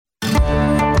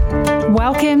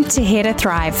Welcome to Here to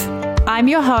Thrive. I'm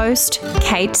your host,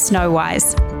 Kate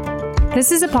Snowwise.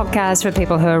 This is a podcast for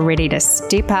people who are ready to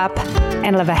step up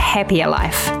and live a happier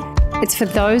life. It's for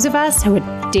those of us who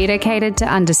are dedicated to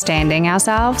understanding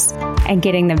ourselves and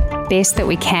getting the best that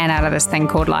we can out of this thing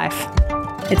called life.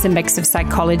 It's a mix of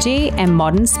psychology and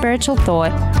modern spiritual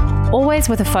thought, always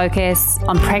with a focus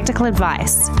on practical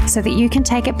advice so that you can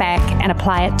take it back and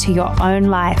apply it to your own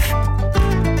life.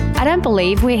 I don't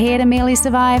believe we're here to merely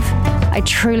survive. I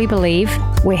truly believe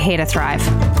we're here to thrive.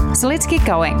 So let's get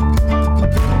going.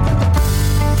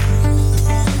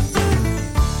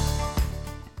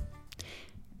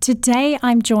 Today,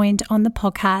 I'm joined on the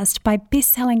podcast by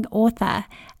best-selling author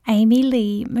Amy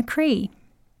Lee McCree.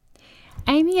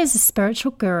 Amy is a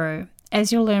spiritual guru,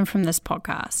 as you'll learn from this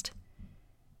podcast.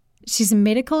 She's a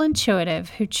medical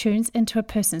intuitive who tunes into a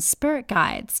person's spirit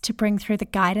guides to bring through the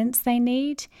guidance they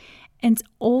need, and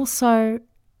also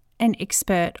an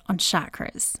expert on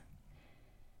chakras.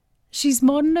 She's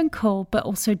modern and cool, but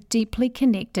also deeply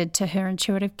connected to her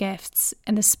intuitive gifts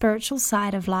and the spiritual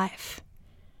side of life.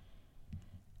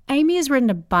 Amy has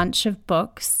written a bunch of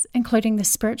books, including The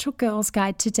Spiritual Girl's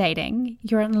Guide to Dating,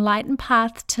 Your Enlightened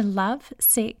Path to Love,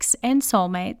 Sex, and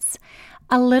Soulmates,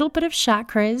 A Little Bit of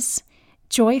Chakras,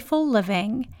 Joyful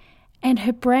Living, and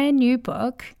her brand new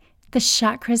book, The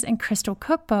Chakras and Crystal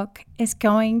Cookbook, is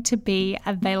going to be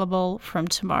available from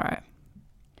tomorrow.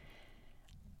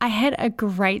 I had a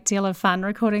great deal of fun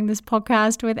recording this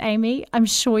podcast with Amy. I'm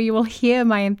sure you will hear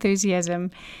my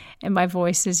enthusiasm in my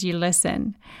voice as you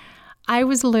listen. I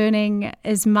was learning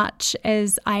as much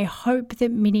as I hope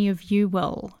that many of you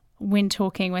will when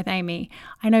talking with Amy.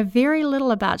 I know very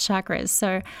little about chakras,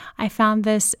 so I found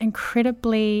this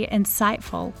incredibly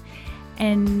insightful,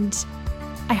 and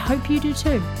I hope you do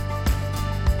too.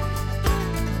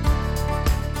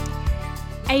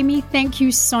 Amy, thank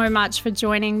you so much for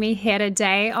joining me here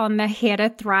today on the Here to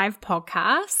Thrive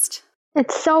podcast.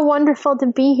 It's so wonderful to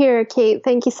be here, Kate.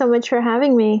 Thank you so much for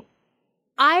having me.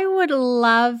 I would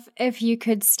love if you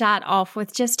could start off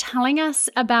with just telling us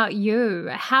about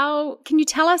you. Can you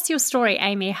tell us your story,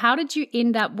 Amy? How did you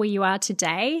end up where you are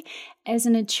today as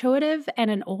an intuitive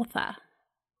and an author?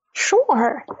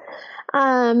 Sure.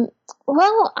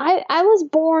 Well, I was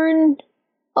born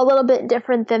a little bit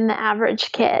different than the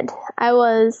average kid. I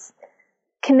was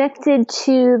connected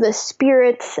to the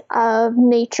spirits of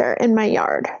nature in my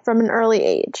yard from an early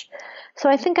age. So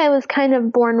I think I was kind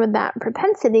of born with that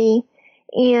propensity.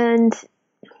 And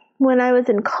when I was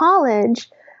in college,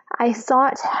 I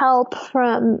sought help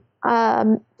from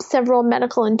several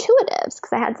medical intuitives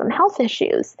because I had some health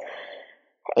issues.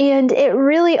 And it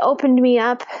really opened me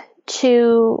up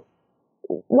to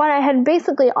what I had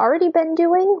basically already been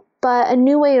doing, but a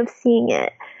new way of seeing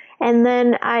it. And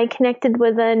then I connected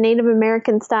with a Native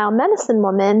American style medicine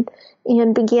woman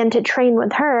and began to train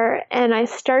with her. And I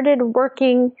started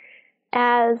working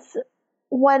as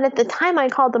what at the time I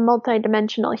called a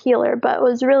multidimensional healer, but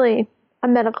was really a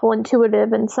medical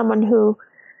intuitive and someone who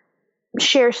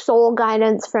shares soul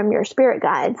guidance from your spirit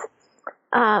guides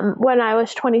when I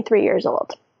was 23 years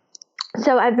old.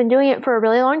 So I've been doing it for a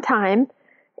really long time.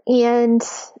 And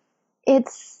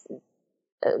it's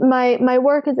my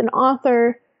work as an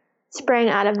author sprang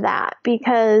out of that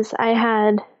because I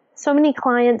had so many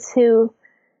clients who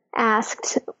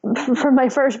asked for my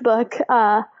first book,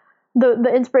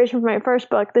 the inspiration for my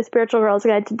first book, The Spiritual Girl's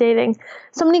Guide to Dating,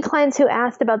 so many clients who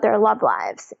asked about their love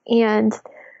lives. And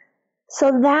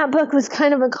so that book was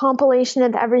kind of a compilation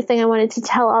of everything I wanted to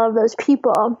tell all of those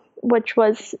people, which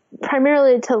was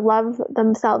primarily to love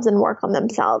themselves and work on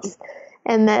themselves,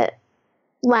 and that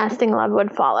lasting love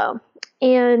would follow.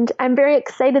 And I'm very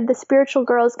excited. The Spiritual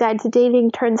Girl's Guide to Dating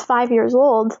turns 5 years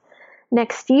old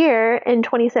next year in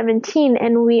 2017,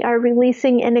 and we are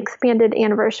releasing an expanded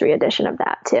anniversary edition of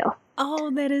that too. Oh,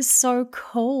 that is so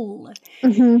cool.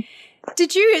 Mm-hmm.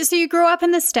 So you grew up in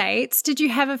the States. Did you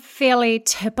have a fairly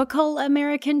typical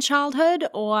American childhood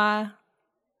or? Kind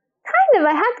of.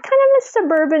 I had kind of a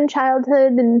suburban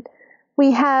childhood, and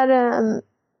we had,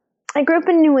 I grew up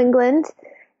in New England,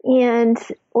 and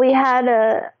we had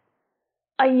a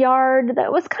yard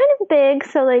that was kind of big.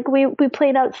 So like we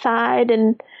played outside,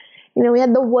 and, you know, we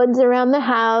had the woods around the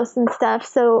house and stuff.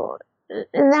 So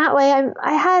in that way,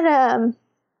 I had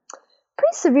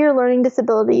pretty severe learning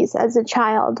disabilities as a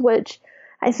child, which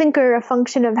I think are a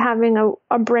function of having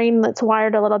a brain that's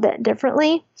wired a little bit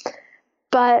differently.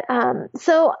 But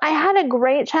so I had a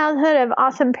great childhood. I have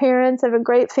awesome parents. I have a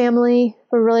great family,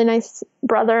 a really nice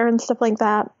brother and stuff like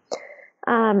that.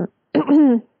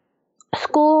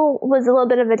 School was a little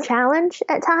bit of a challenge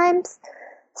at times.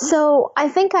 So I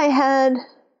think I had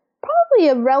probably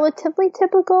a relatively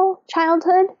typical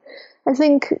childhood. I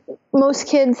think most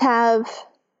kids have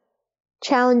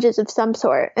challenges of some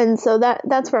sort, and so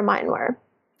that's where mine were.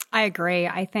 I agree.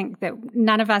 I think that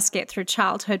none of us get through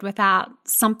childhood without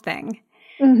something.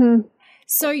 Mm-hmm.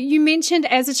 So you mentioned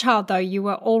as a child, though, you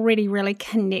were already really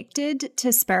connected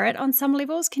to spirit on some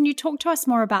levels. Can you talk to us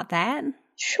more about that?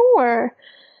 Sure.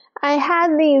 I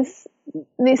had these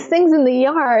things in the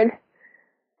yard,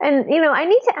 and I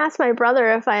need to ask my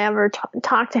brother if I ever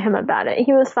talked to him about it.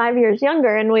 He was 5 years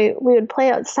younger, and we would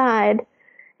play outside,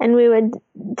 and we would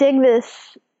dig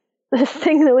this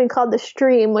thing that we called the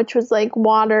stream, which was like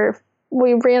water.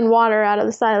 We ran water out of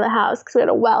the side of the house because we had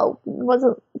a well. It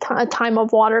wasn't a time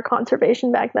of water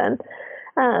conservation back then.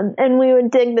 And we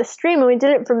would dig the stream, and we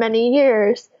did it for many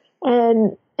years.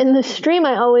 And in the stream,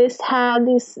 I always had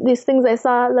these things I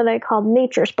saw that I called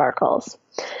nature sparkles.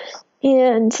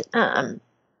 And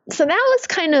so that was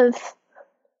kind of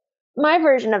my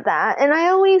version of that. And I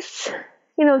always,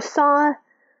 saw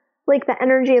like the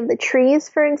energy of the trees,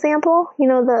 for example,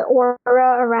 the aura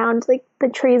around like the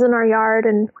trees in our yard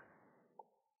and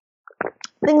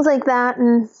things like that.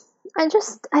 And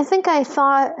I think I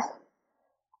thought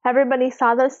everybody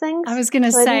saw those things. I was going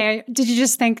to say, did you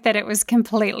just think that it was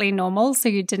completely normal, so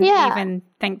you didn't even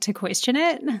think to question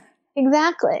it?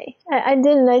 Exactly. I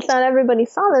didn't. I thought everybody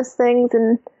saw those things,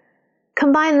 and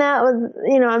combine that with,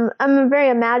 I'm a very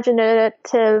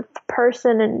imaginative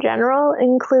person in general,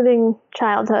 including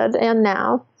childhood and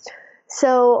now.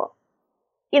 So,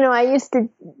 I used to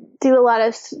do a lot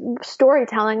of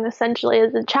storytelling essentially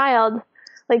as a child,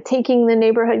 like taking the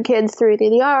neighborhood kids through the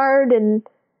yard and,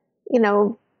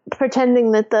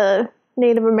 pretending that the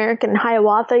Native American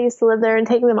Hiawatha used to live there and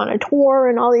taking them on a tour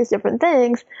and all these different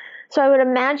things. So I would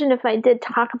imagine if I did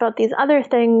talk about these other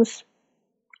things,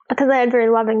 because I had very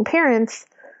loving parents,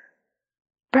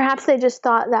 perhaps they just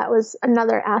thought that was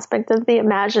another aspect of the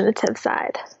imaginative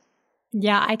side.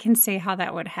 Yeah, I can see how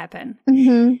that would happen.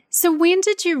 Mm-hmm. So when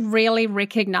did you really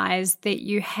recognize that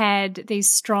you had these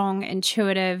strong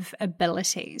intuitive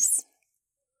abilities?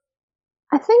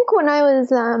 I think when I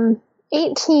was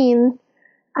 18,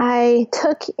 I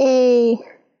took a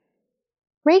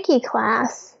Reiki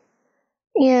class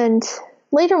and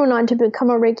later went on to become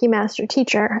a Reiki master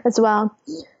teacher as well.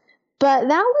 But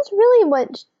that was really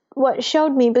what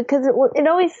showed me, because it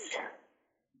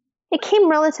came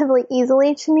relatively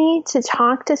easily to me to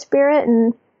talk to spirit,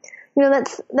 and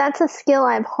that's a skill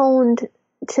I've honed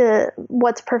to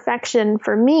what's perfection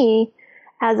for me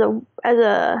as a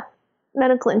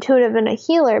medical intuitive and a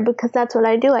healer, because that's what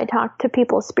I do. I talk to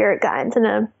people's spirit guides in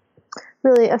a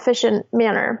really efficient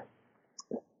manner.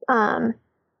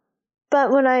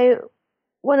 But when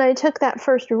I took that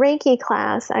first Reiki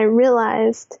class, I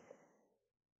realized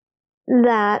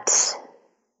that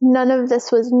none of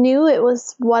this was new. It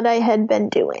was what I had been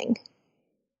doing.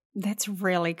 That's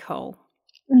really cool.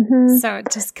 Mm-hmm. So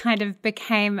it just kind of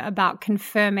became about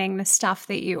confirming the stuff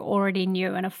that you already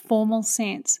knew in a formal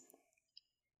sense.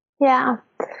 Yeah.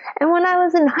 And when I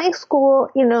was in high school,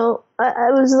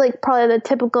 I was like probably the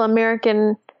typical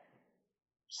American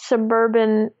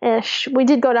suburban-ish. We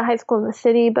did go to high school in the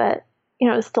city, but,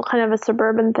 it was still kind of a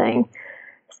suburban thing.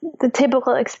 The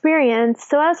typical experience.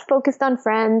 So I was focused on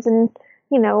friends and,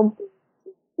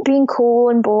 being cool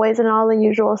and boys and all the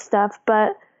usual stuff.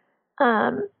 But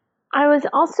I was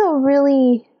also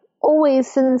really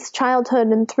always, since childhood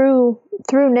and through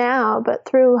now, but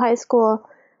through high school,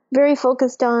 very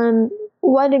focused on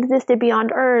what existed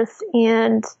beyond Earth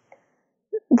and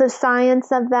the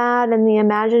science of that and the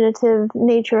imaginative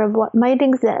nature of what might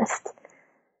exist.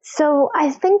 So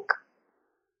I think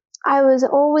I was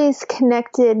always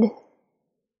connected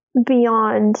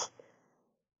beyond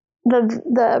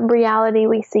the reality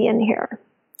we see in here.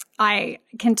 I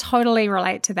can totally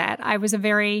relate to that. I was a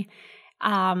very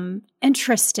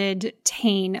interested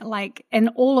teen, like in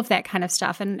all of that kind of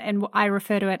stuff. And I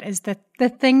refer to it as the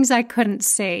things I couldn't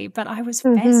see, but I was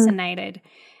fascinated.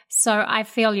 So I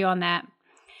feel you on that.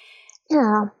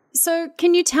 Yeah. So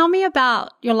can you tell me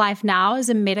about your life now as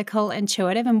a medical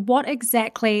intuitive and what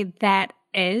exactly that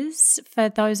is for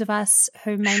those of us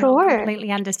who may not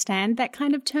completely understand that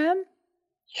kind of term?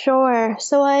 Sure.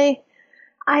 So I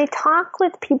talk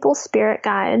with people's spirit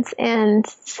guides, and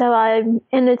so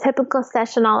in a typical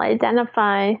session, I'll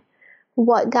identify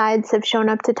what guides have shown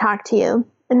up to talk to you.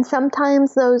 And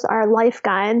sometimes those are life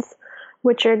guides,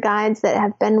 which are guides that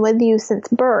have been with you since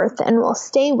birth and will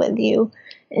stay with you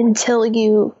until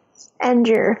you end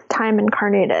your time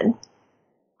incarnated.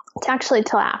 It's actually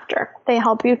till after. They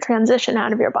help you transition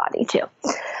out of your body too.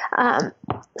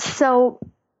 So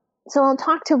I'll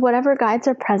talk to whatever guides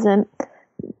are present.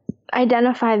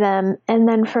 identify them. And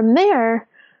then from there,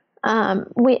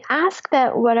 we ask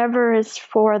that whatever is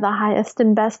for the highest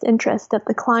and best interest of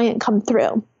the client come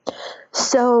through.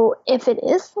 So if it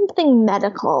is something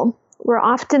medical, we're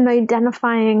often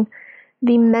identifying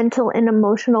the mental and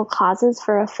emotional causes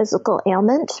for a physical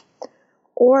ailment,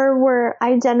 or we're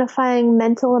identifying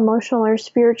mental, emotional, or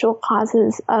spiritual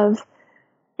causes of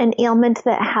an ailment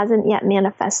that hasn't yet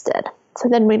manifested. So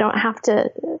then we don't have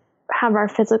to have our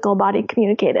physical body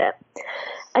communicate it.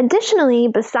 Additionally,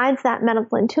 besides that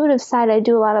medical intuitive side, I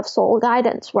do a lot of soul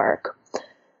guidance work,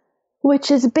 which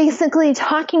is basically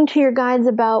talking to your guides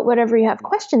about whatever you have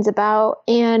questions about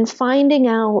and finding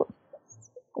out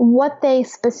what they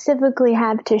specifically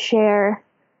have to share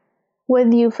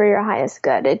with you for your highest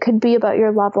good. It could be about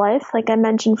your love life, like I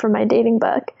mentioned for my dating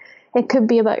book. It could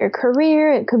be about your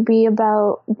career. It could be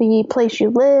about the place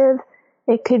you live.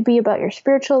 It could be about your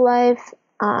spiritual life.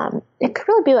 It could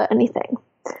really be about anything.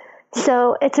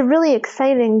 So it's a really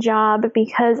exciting job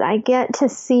because I get to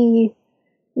see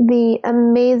the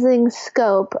amazing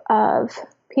scope of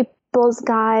people's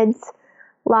guides,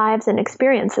 lives, and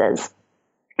experiences,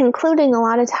 including a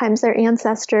lot of times their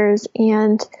ancestors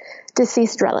and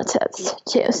deceased relatives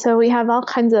too. So we have all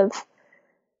kinds of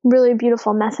really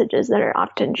beautiful messages that are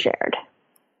often shared.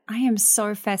 I am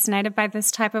so fascinated by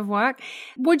this type of work.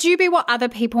 Would you be what other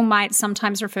people might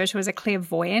sometimes refer to as a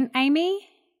clairvoyant, Amy?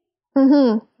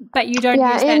 Mm-hmm. But you don't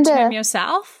use that term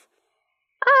yourself?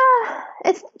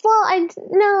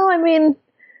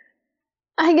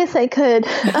 I guess I could.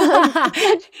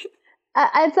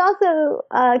 It's also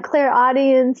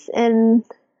clairaudience and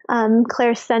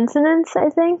clairsentience, I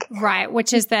think. Right,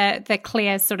 which is the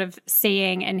clear sort of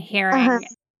seeing and hearing. Uh-huh.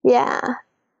 Yeah.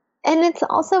 And it's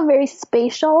also very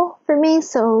spatial for me.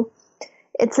 So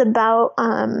it's about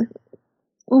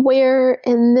where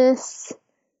in this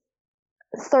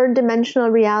third dimensional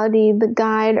reality the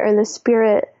guide or the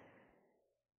spirit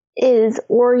is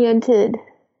oriented.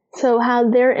 So how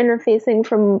they're interfacing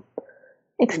from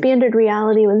expanded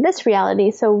reality with this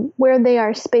reality. So where they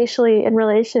are spatially in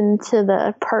relation to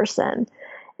the person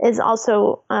is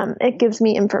also, it gives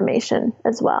me information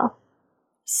as well.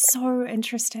 So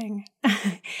interesting.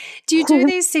 Do you do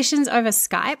these sessions over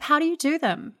Skype? How do you do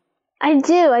them? I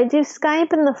do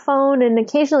Skype and the phone and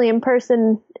occasionally in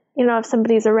person, if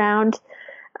somebody's around.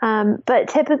 But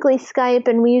typically Skype,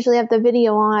 and we usually have the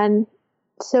video on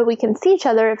so we can see each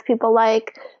other if people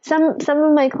like. Some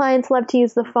of my clients love to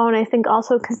use the phone, I think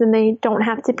also because then they don't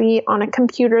have to be on a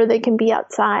computer. They can be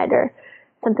outside or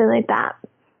something like that.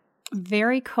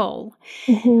 Very cool.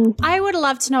 Mm-hmm. I would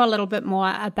love to know a little bit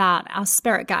more about our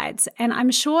spirit guides, and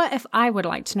I'm sure if I would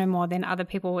like to know more, then other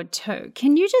people would too.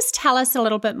 Can you just tell us a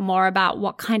little bit more about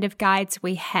what kind of guides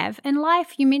we have in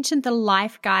life? You mentioned the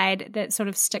life guide that sort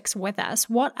of sticks with us.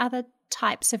 What other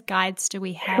types of guides do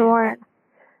we have? Sure.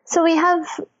 So we have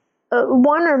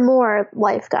one or more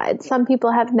life guides. Some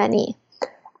people have many.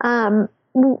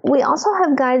 We also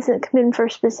have guides that come in for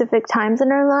specific times in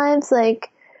our lives, like,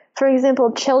 for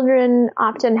example, children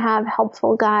often have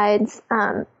helpful guides.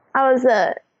 I was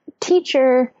a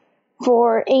teacher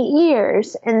for 8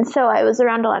 years, and so I was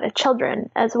around a lot of children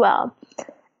as well.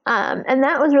 And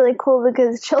that was really cool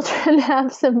because children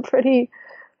have some pretty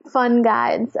fun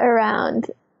guides around.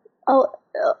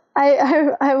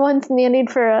 I once nannied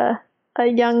for a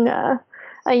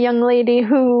young lady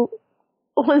who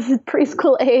was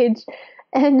preschool age,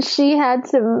 and she had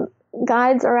some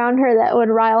guides around her that would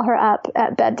rile her up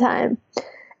at bedtime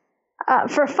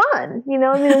for fun. It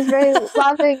was very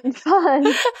loving and fun.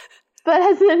 But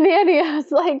as a nanny, I was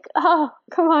like, oh,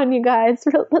 come on, you guys,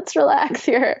 let's relax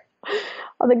here.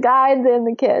 All the guides and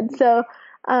the kids.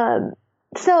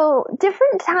 So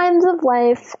different times of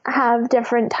life have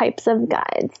different types of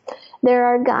guides. There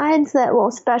are guides that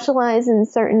will specialize in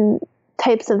certain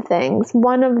types of things.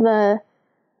 One of the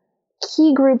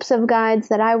key groups of guides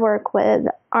that I work with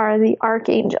are the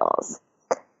archangels.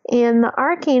 And the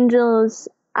archangels,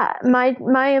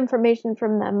 my information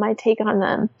from them, my take on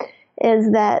them,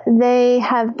 is that they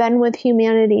have been with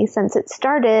humanity since it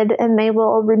started, and they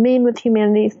will remain with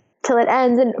humanity till it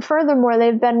ends. And furthermore,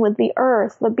 they've been with the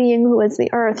earth, the being who is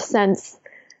the earth, since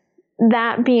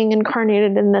that being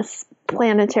incarnated in this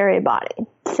planetary body.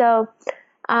 So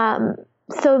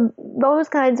those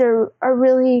guides are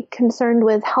really concerned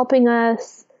with helping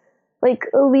us, like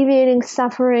alleviating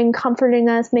suffering, comforting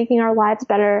us, making our lives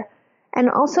better, and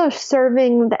also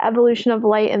serving the evolution of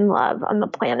light and love on the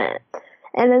planet.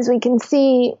 And as we can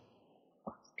see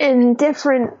in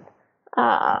different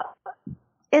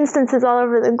instances all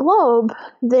over the globe,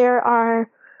 there are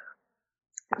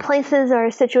places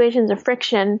or situations of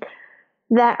friction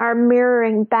that are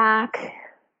mirroring back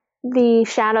the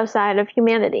shadow side of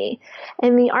humanity.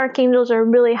 And the archangels are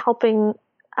really helping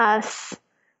us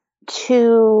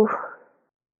to,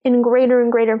 in greater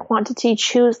and greater quantity,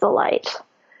 choose the light.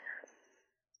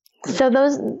 So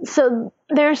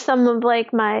there's some of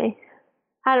like my,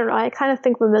 I don't know, I kind of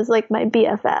think of them as like my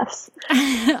BFFs.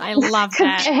 I love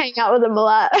that. I hang out with them a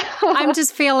lot. I'm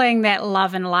just feeling that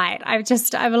love and light.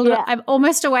 I'm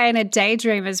almost away in a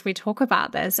daydream as we talk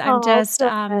about this.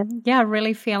 I'm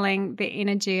really feeling the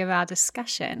energy of our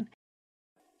discussion.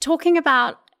 Talking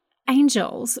about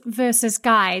angels versus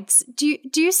guides, do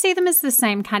you see them as the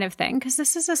same kind of thing? Because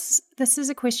this is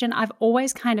a question I've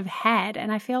always kind of had,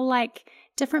 and I feel like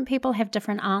different people have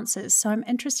different answers. So I'm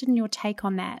interested in your take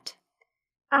on that.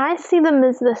 I see them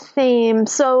as the same.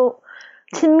 So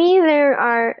to me, there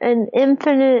are an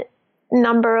infinite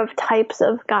number of types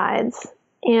of guides,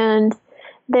 and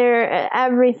they're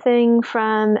everything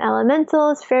from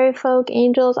elementals, fairy folk,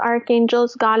 angels,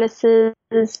 archangels, goddesses,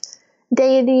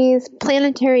 deities,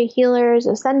 planetary healers,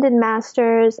 ascended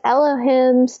masters,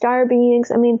 Elohim, star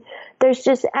beings. I mean, there's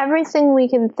just everything we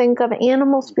can think of,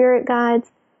 animal spirit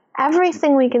guides,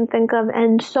 everything we can think of,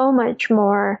 and so much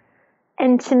more.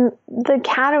 And to the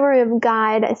category of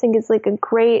guide, I think, is like a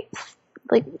great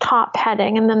like top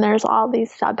heading, and then there's all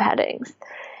these subheadings.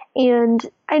 And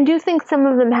I do think some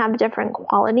of them have different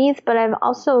qualities, but I've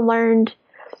also learned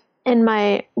in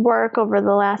my work over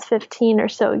the last 15 or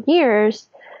so years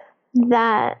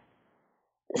that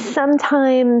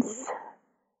sometimes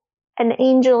an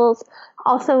angel's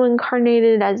also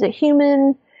incarnated as a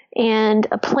human and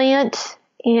a plant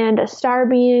and a star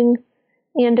being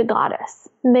and a goddess.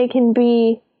 They can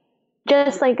be,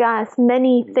 just like us,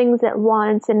 many things at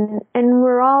once, and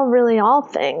we're all really all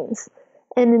things.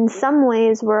 And in some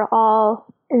ways, we're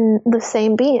all in the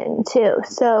same being, too.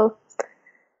 So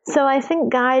I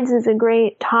think guides is a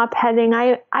great top heading.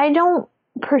 I don't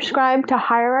prescribe to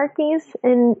hierarchies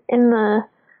in the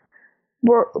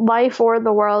life or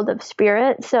the world of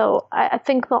spirit. So I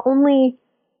think the only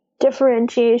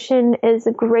differentiation is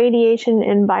gradation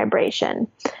in vibration.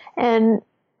 And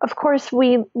of course,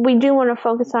 we do want to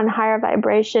focus on higher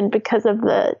vibration because of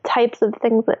the types of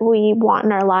things that we want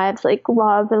in our lives, like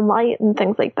love and light and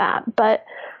things like that. But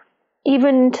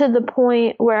even to the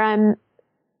point where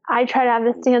I try to have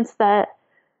a stance that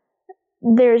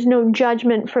there's no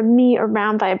judgment from me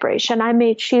around vibration. I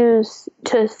may choose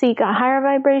to seek a higher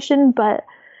vibration, but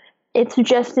it's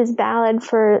just as valid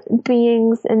for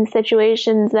beings and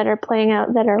situations that are playing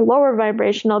out that are lower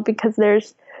vibrational, because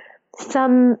there's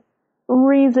some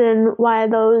reason why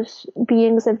those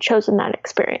beings have chosen that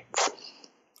experience.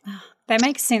 That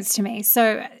makes sense to me.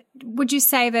 So would you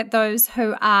say that those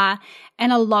who are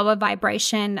in a lower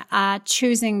vibration are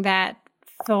choosing that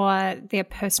for their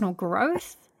personal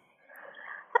growth?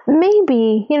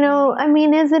 Maybe. I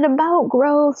mean, is it about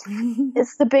growth?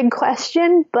 It's the big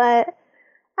question, but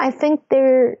I think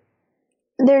they're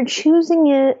choosing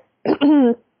it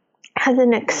as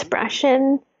an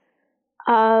expression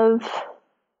of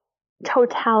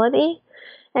totality.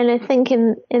 And I think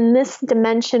in this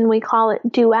dimension, we call it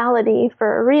duality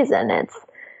for a reason.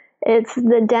 It's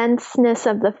the denseness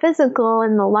of the physical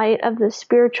and the light of the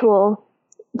spiritual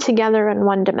together in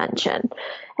one dimension.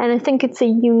 And I think it's a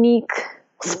unique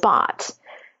spot.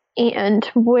 And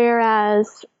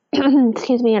whereas, in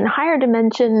higher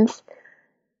dimensions,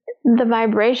 the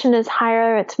vibration is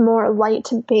higher, it's more light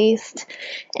based,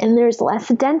 and there's less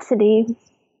density,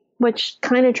 which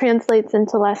kind of translates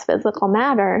into less physical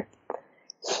matter.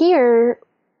 Here,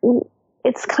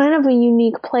 it's kind of a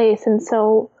unique place. And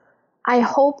so I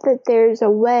hope that there's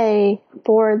a way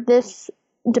for this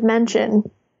dimension,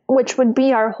 which would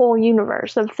be our whole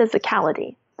universe of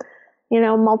physicality,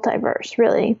 multiverse,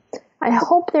 really. I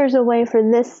hope there's a way for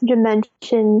this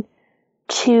dimension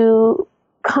to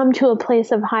come to a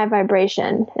place of high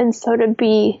vibration, and so to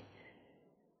be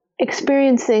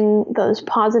experiencing those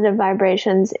positive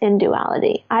vibrations in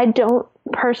duality. I don't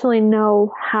personally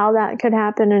know how that could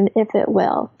happen and if it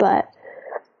will, but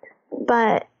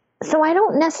so I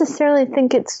don't necessarily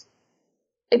think it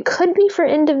could be for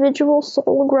individual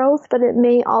soul growth, but it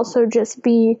may also just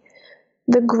be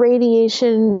the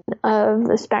gradation of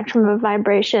the spectrum of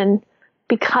vibration,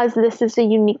 because this is a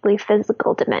uniquely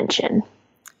physical dimension.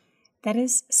 That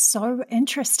is so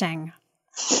interesting.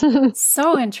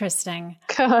 So interesting.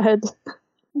 Good.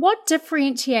 What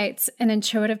differentiates an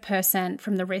intuitive person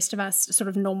from the rest of us sort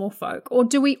of normal folk? Or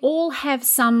do we all have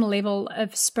some level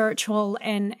of spiritual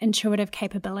and intuitive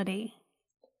capability?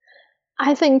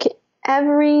 I think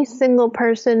every single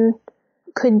person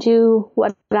could do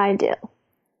what I do.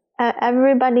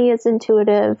 Everybody is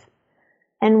intuitive,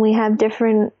 and we have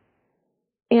different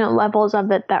levels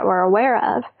of it that we're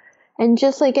aware of. And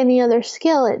just like any other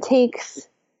skill, it takes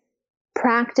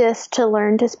practice to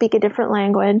learn to speak a different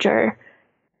language, or,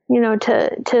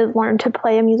 to learn to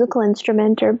play a musical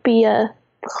instrument or be a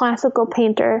classical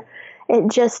painter.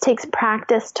 It just takes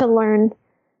practice to learn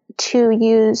to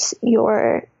use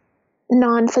your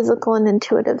non-physical and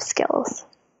intuitive skills.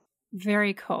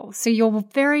 Very cool. So you're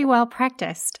very well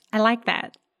practiced. I like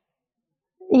that.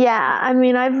 Yeah, I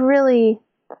mean, I've really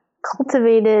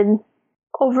cultivated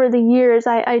over the years.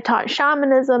 I taught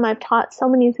shamanism. I've taught so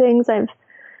many things. I've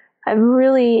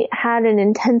really had an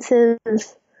intensive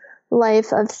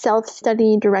life of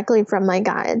self-study directly from my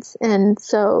guides. And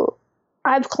so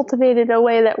I've cultivated a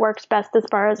way that works best as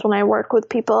far as when I work with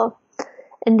people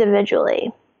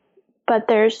individually. But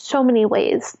there's so many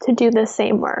ways to do the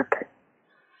same work.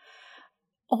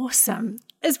 Awesome.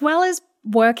 As well as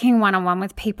working one-on-one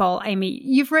with people, Amy,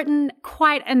 you've written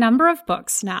quite a number of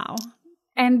books now.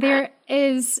 And there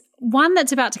is one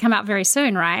that's about to come out very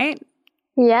soon, right?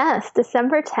 Yes,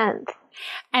 December 10th.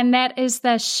 And that is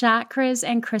the Chakras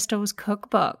and Crystals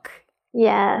Cookbook.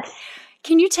 Yes.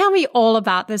 Can you tell me all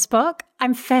about this book?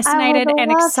 I'm fascinated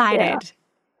and excited.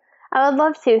 I would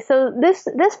love to. So this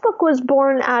book was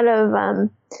born out of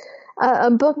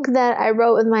a book that I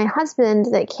wrote with my husband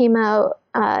that came out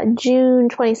June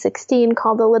 2016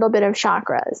 called A Little Bit of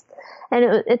Chakras.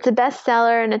 And it's a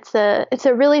bestseller, and it's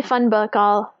a really fun book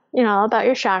all about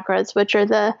your chakras, which are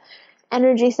the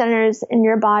energy centers in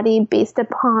your body based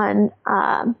upon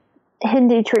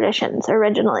Hindu traditions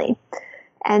originally.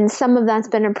 And some of that's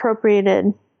been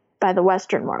appropriated by the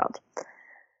Western world.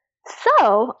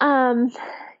 So, when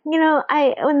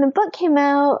the book came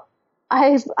out,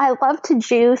 I love to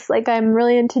juice. Like, I'm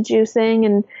really into juicing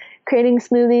and creating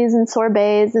smoothies and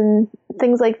sorbets and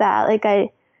things like that. Like,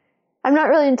 I'm not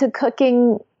really into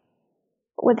cooking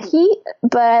with heat,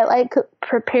 but I like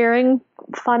preparing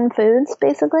fun foods,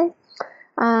 basically.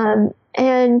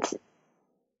 And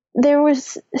there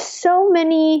was so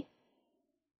many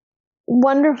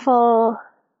wonderful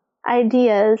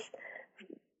ideas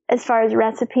as far as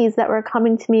recipes that were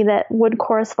coming to me that would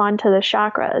correspond to the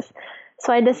chakras.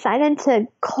 So I decided to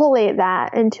collate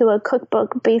that into a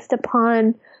cookbook based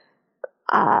upon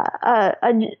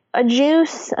a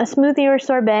juice, a smoothie or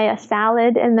sorbet, a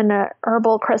salad, and then a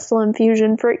herbal crystal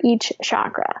infusion for each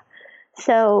chakra.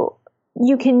 So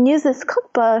you can use this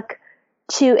cookbook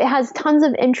it has tons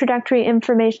of introductory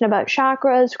information about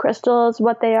chakras, crystals,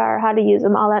 what they are, how to use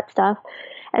them, all that stuff.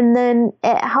 And then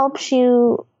it helps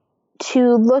you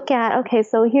to look at, okay,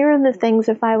 so here are the things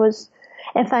if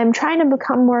I'm trying to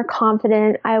become more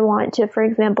confident, I want to, for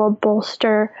example,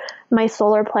 bolster my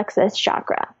solar plexus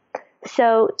chakra.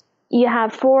 So you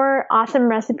have 4 awesome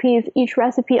recipes. Each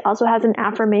recipe also has an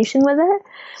affirmation with it.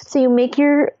 So you make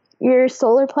your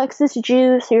solar plexus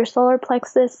juice, your solar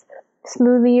plexus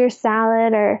smoothie or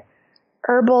salad or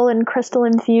herbal and crystal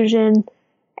infusion,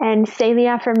 and say the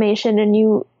affirmation, and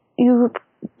you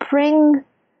bring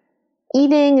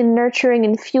eating and nurturing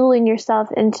and fueling yourself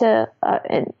into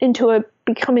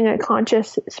becoming a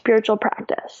conscious spiritual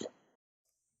practice.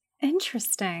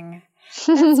 Interesting.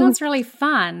 That sounds really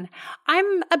fun.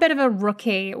 I'm a bit of a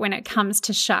rookie when it comes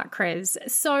to chakras.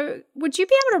 So would you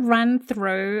be able to run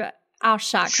through our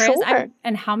chakras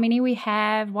and how many we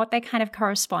have, what they kind of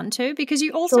correspond to? Because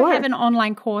you also have an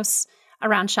online course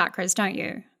around chakras, don't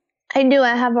you? I do.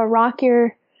 I have a Rock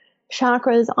Your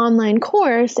Chakras online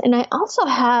course. And I also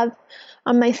have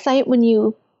on my site, when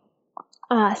you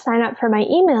sign up for my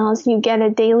emails, you get a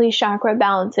daily chakra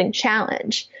balancing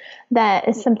challenge. That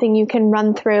is something you can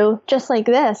run through just like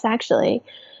this, actually,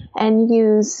 and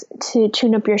use to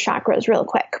tune up your chakras real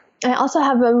quick. I also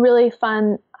have a really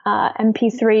fun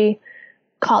MP3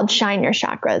 called Shine Your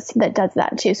Chakras that does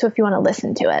that too. So if you want to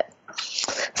listen to it.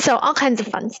 So all kinds of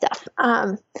fun stuff.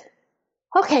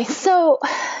 Okay. So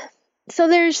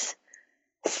there's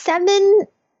 7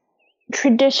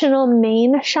 traditional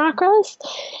main chakras,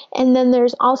 and then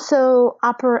there's also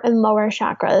upper and lower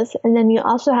chakras. And then you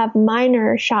also have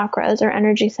minor chakras or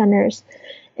energy centers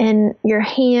in your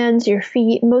hands, your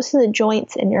feet, most of the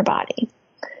joints in your body.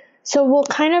 So we'll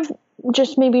kind of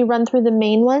just maybe run through the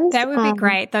main ones. That would be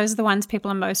great. Those are the ones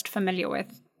people are most familiar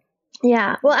with.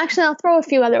 Yeah. Well, actually, I'll throw a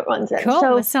few other ones in. Cool.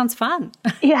 So this sounds fun.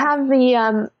 You have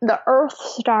the Earth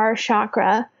Star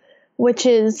chakra, which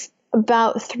is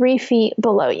about 3 feet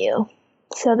below you.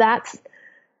 So that's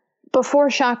before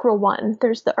chakra 1.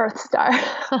 There's the Earth Star.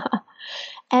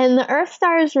 And the Earth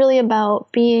Star is really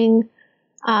about being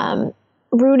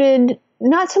rooted,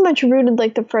 not so much rooted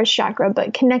like the first chakra,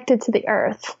 but connected to the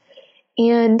earth.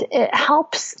 And it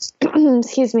helps,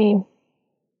 excuse me,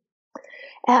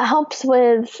 It helps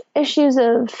with issues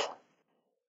of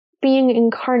being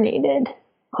incarnated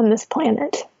on this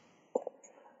planet,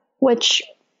 which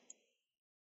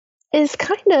is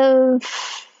kind of,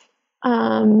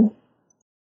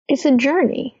 it's a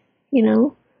journey, you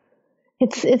know?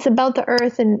 It's about the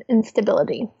earth and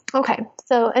stability. Okay,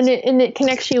 so, and it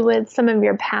connects you with some of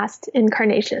your past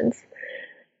incarnations.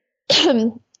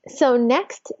 So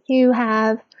next you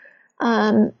have,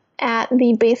 at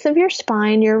the base of your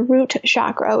spine, your root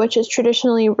chakra, which is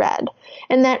traditionally red.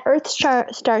 And that earth star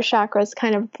chakra is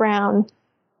kind of brown,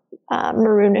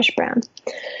 maroonish brown.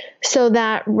 So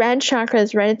that red chakra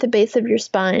is right at the base of your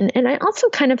spine. And I also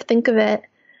kind of think of it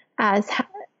as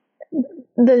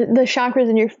the chakras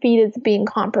in your feet as being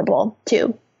comparable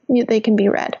too. They can be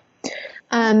red.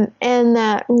 And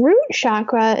that root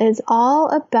chakra is all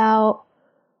about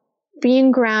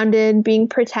being grounded, being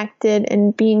protected,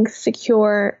 and being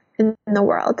secure in the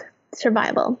world,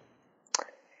 survival.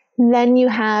 Then you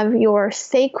have your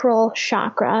sacral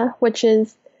chakra, which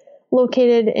is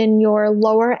located in your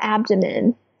lower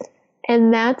abdomen.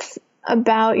 And that's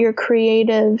about your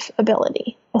creative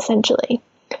ability, essentially.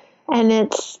 And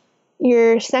it's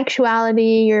your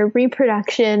sexuality, your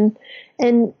reproduction,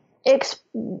 and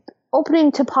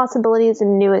opening to possibilities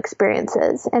and new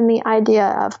experiences, and the idea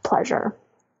of pleasure.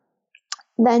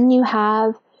 Then you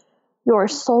have your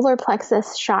solar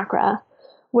plexus chakra,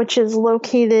 which is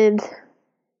located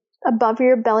above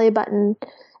your belly button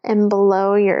and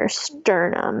below your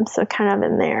sternum, so kind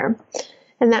of in there.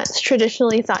 And that's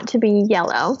traditionally thought to be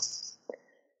yellow.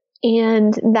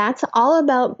 And that's all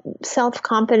about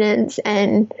self-confidence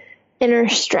and inner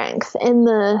strength in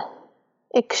the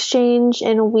exchange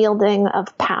and wielding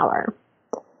of power.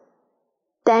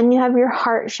 Then you have your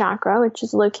heart chakra, which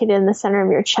is located in the center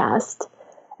of your chest.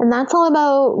 And that's all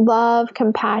about love,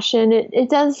 compassion. It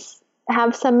does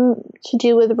have some to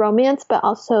do with romance, but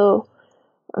also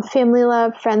family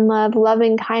love, friend love,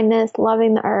 loving kindness,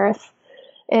 loving the earth.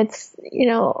 It's,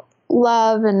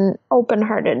 love and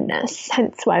open-heartedness,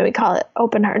 hence why we call it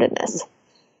open-heartedness.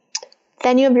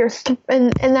 Then you have your,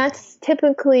 and that's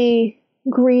typically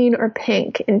green or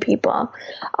pink in people.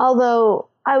 Although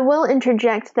I will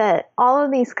interject that all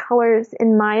of these colors,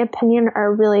 in my opinion,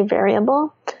 are really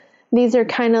variable. These are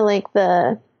kind of like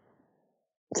the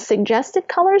suggested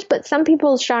colors, but some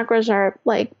people's chakras are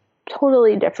like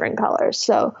totally different colors.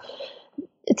 So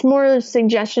it's more a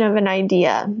suggestion of an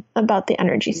idea about the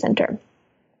energy center.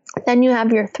 Then you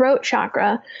have your throat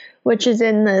chakra, which is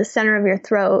in the center of your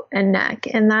throat and neck.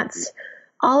 And that's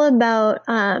all about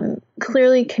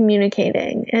clearly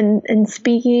communicating and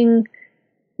speaking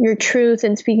your truth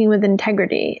and speaking with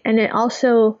integrity. And it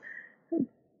also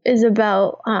is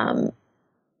about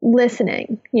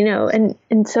listening,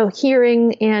 and so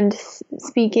hearing and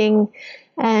speaking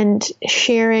and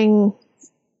sharing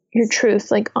your truth,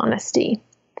 like honesty.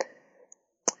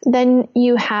 Then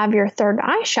you have your third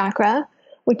eye chakra,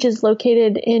 which is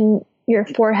located in your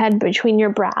forehead between your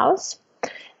brows.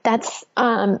 That's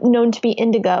known to be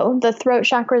indigo. The throat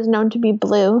chakra is known to be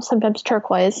blue, sometimes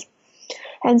turquoise.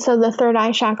 And so the third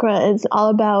eye chakra is all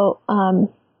about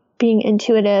being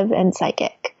intuitive and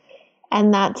psychic.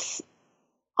 And that's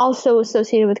also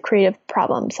associated with creative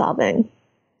problem solving.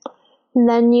 And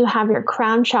then you have your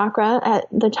crown chakra at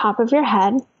the top of your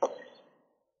head.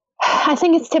 I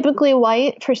think it's typically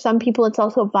white. For some people, it's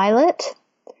also violet.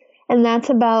 And that's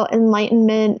about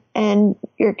enlightenment and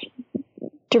your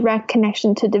direct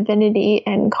connection to divinity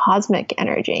and cosmic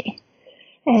energy.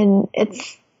 And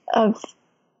it's a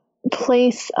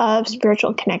place of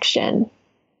spiritual connection.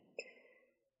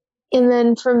 And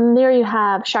then from there, you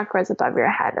have chakras above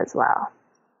your head as well.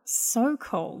 So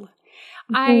cool.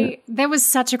 That was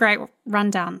such a great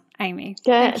rundown, Amy.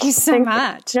 Good. Thank you so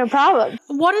much. No problem.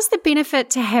 What is the benefit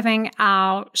to having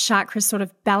our chakras sort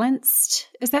of balanced?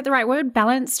 Is that the right word?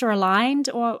 Balanced or aligned?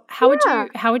 Or how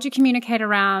would you communicate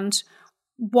around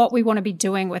what we want to be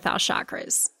doing with our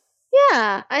chakras?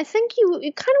 Yeah, I think you kind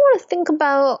of want to think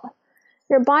about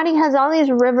your body has all these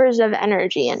rivers of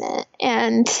energy in it.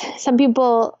 And some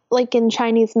people, like in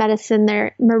Chinese medicine,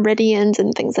 they're meridians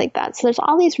and things like that. So there's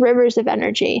all these rivers of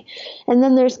energy. And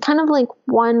then there's kind of like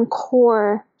one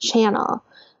core channel.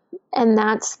 And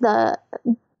that's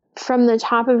from the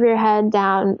top of your head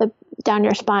down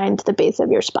your spine to the base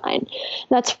of your spine.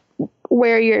 That's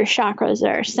where your chakras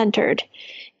are centered.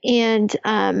 And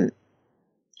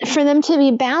for them to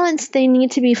be balanced, they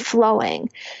need to be flowing.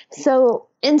 So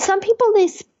in some people they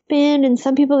spin, and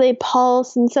some people they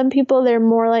pulse, and some people they're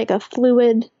more like a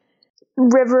fluid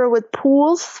river with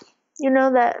pools,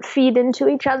 that feed into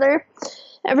each other.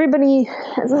 everybody,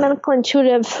 as a medical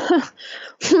intuitive,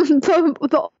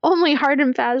 the only hard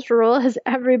and fast rule is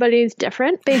everybody's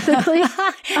different, basically.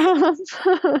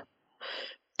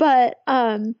 But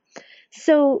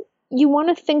so you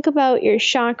want to think about your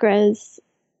chakras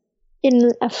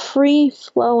in a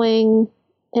free-flowing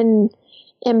and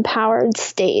empowered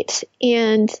state.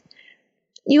 And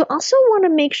you also want to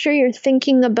make sure you're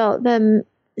thinking about them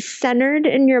centered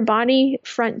in your body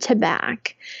front to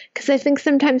back. Because I think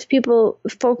sometimes people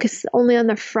focus only on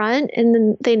the front and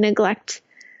then they neglect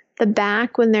the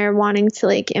back when they're wanting to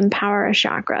like empower a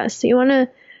chakra. So you want to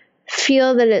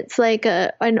feel that it's like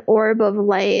an orb of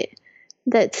light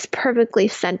that's perfectly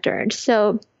centered.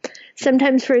 So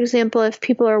sometimes, for example, if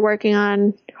people are working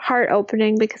on heart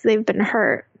opening because they've been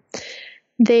hurt,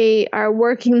 they are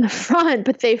working the front,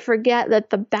 but they forget that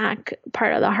the back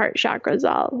part of the heart chakra is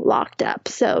all locked up.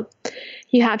 So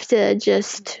you have to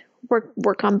just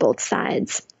work on both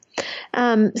sides.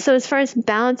 So as far as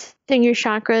balancing your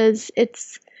chakras,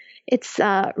 it's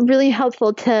really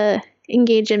helpful to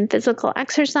engage in physical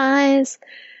exercise,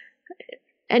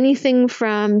 anything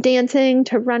from dancing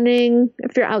to running.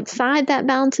 If you're outside, that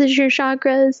balances your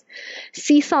chakras.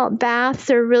 Sea salt baths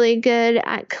are really good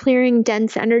at clearing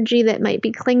dense energy that might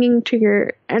be clinging to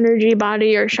your energy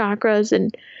body or chakras,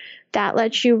 and that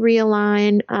lets you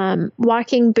realign.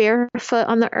 Walking barefoot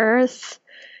on the earth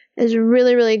is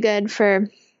really, really good for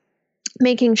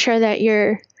making sure that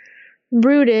you're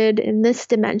rooted in this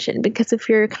dimension, because if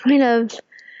you're kind of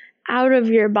out of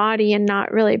your body and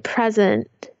not really present,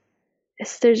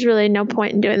 there's really no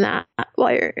point in doing that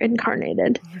while you're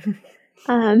incarnated.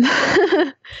 So those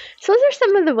are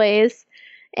some of the ways.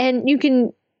 And you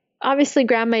can obviously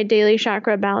grab my daily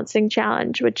chakra balancing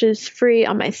challenge, which is free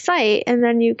on my site. And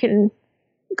then you can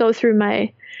go through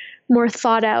my more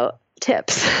thought out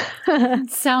tips.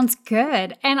 Sounds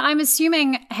good. And I'm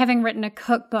assuming, having written a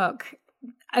cookbook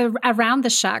around the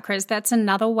chakras, that's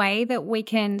another way that we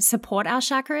can support our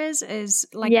chakras, is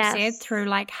like Yes. you said, through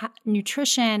like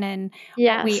nutrition and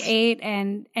Yes. what we eat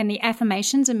and the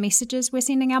affirmations and messages we're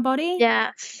sending our body.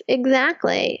 Yes,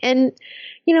 exactly. And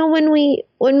you know, when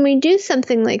we do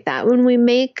something like that, when we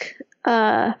make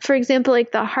for example,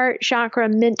 like the heart chakra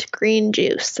mint green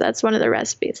juice, that's one of the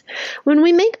recipes. When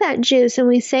we make that juice and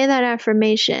we say that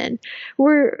affirmation,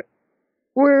 we're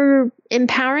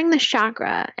empowering the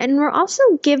chakra, and we're also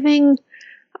giving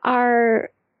our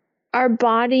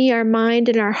body, our mind,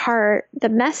 and our heart the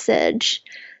message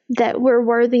that we're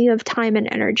worthy of time and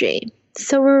energy.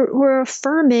 So we're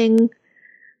affirming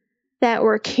that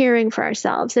we're caring for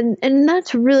ourselves, and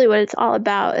that's really what it's all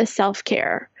about, is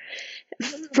self-care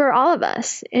for all of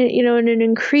us. You know, in an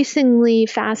increasingly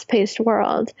fast-paced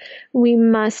world, we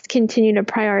must continue to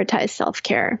prioritize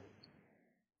self-care.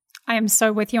 I am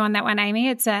so with you on that one, Amy.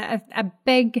 It's a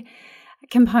big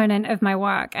component of my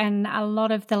work, and a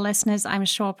lot of the listeners, I'm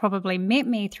sure, probably met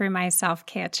me through my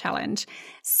self-care challenge.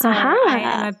 So I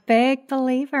am a big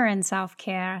believer in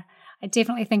self-care. I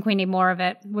definitely think we need more of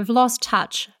it. We've lost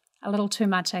touch a little too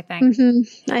much, I think.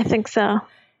 Mm-hmm. I think so.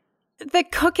 The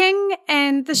cooking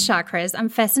and the chakras, I'm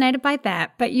fascinated by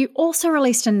that. But you also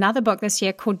released another book this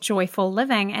year called Joyful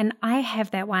Living, and I have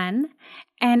that one.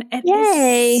 And it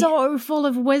is so full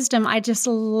of wisdom. I just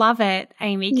love it,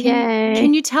 Amy.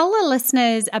 Can you tell the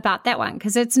listeners about that one?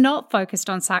 Because it's not focused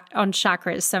on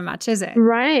chakras so much, is it?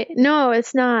 Right. No,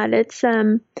 it's not. It's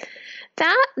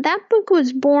that book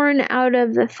was born out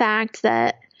of the fact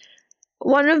that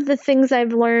one of the things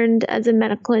I've learned as a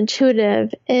medical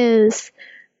intuitive is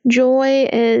joy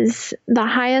is the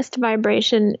highest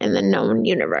vibration in the known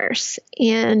universe.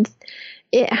 And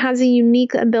it has a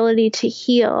unique ability to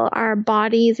heal our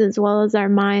bodies as well as our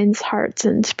minds, hearts,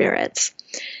 and spirits.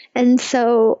 And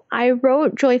so I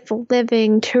wrote Joyful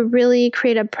Living to really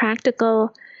create a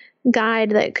practical guide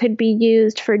that could be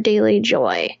used for daily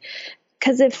joy.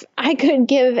 Because if I could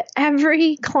give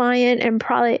every client and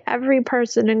probably every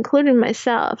person, including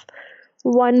myself,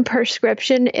 one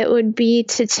prescription, it would be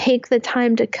to take the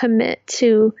time to commit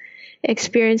to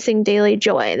experiencing daily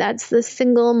joy. That's the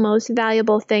single most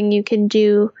valuable thing you can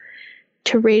do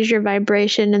to raise your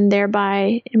vibration and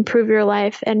thereby improve your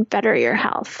life and better your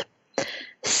health.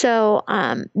 So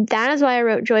that is why I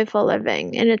wrote Joyful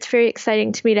Living, and it's very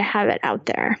exciting to me to have it out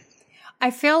there. I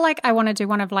feel like I want to do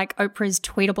one of like Oprah's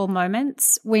tweetable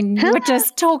moments when you were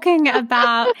just talking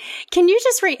about, can you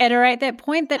just reiterate that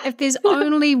point, that if there's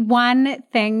only one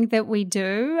thing that we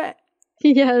do?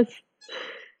 Yes.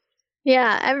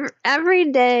 Yeah.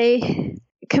 Everyday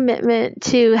commitment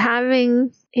to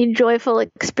having a joyful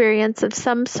experience of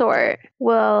some sort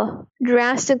will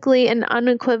drastically and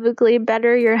unequivocally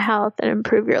better your health and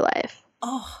improve your life.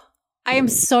 Oh, I am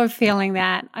so feeling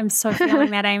that. I'm so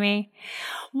feeling that, Amy.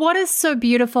 What is so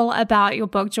beautiful about your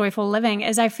book, Joyful Living,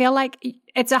 is I feel like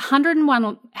it's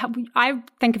 101, I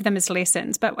think of them as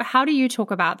lessons, but how do you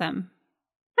talk about them?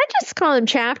 I just call them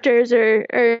chapters or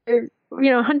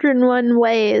 101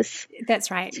 ways. That's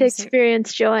right. To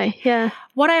experience joy. Yeah.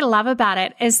 What I love about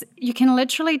it is you can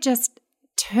literally just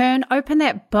open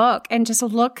that book and just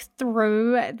look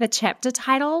through the chapter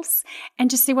titles and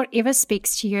just see whatever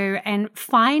speaks to you and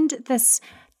find this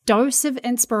dose of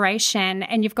inspiration.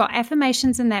 And you've got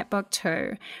affirmations in that book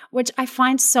too, which I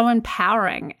find so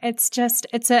empowering. It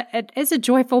is a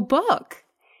joyful book.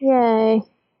 Yay.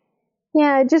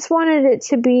 Yeah, I just wanted it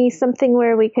to be something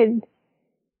where we could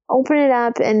open it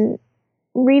up and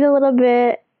read a little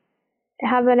bit,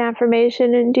 have an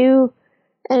affirmation, and do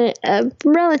a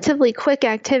relatively quick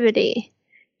activity,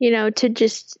 to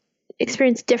just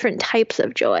experience different types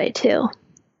of joy too.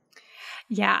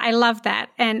 Yeah, I love that.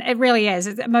 And it really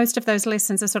is. Most of those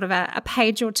lessons are sort of a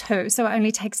page or two, so it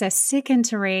only takes a second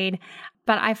to read.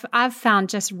 But I've found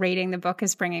just reading the book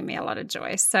is bringing me a lot of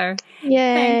joy. So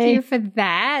Thank you for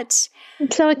that.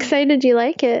 I'm so excited you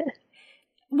like it.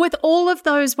 With all of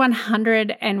those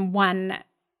 101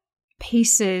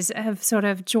 pieces of sort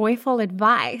of joyful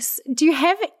advice, do you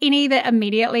have any that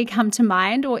immediately come to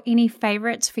mind or any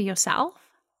favorites for yourself?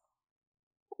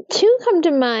 Two come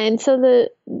to mind. So the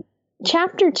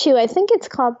chapter 2, I think it's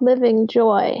called Living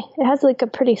Joy. It has like a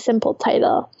pretty simple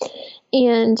title.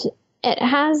 And it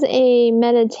has a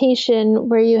meditation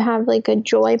where you have like a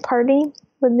joy party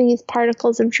with these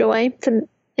particles of joy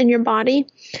in your body.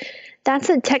 That's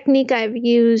a technique I've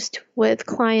used with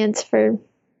clients for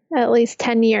at least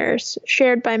 10 years,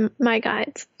 shared by my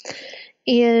guides.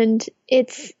 And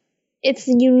it's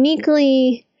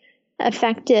uniquely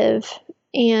effective.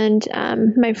 And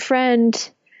my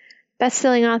friend,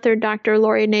 best-selling author Dr.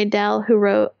 Lori Nadel, who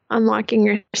wrote Unlocking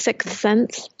Your Sixth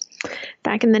Sense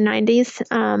back in the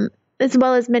 90s, as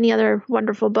well as many other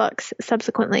wonderful books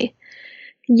subsequently,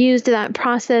 used that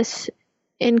process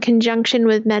in conjunction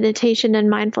with meditation and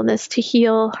mindfulness to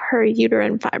heal her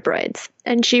uterine fibroids.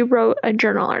 And she wrote a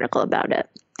journal article about it.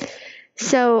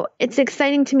 So it's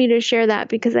exciting to me to share that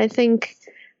because I think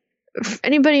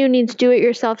anybody who needs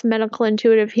do-it-yourself medical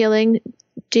intuitive healing,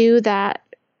 do that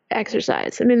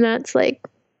exercise. I mean, that's like,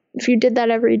 if you did that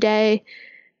every day,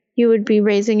 you would be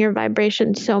raising your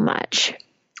vibration so much.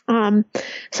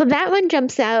 So that one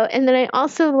jumps out. And then I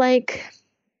also like,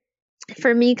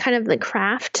 for me, kind of the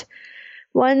craft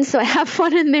one. So I have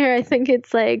one in there. I think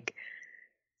it's like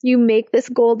you make this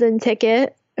golden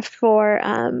ticket for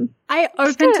I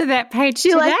opened to that page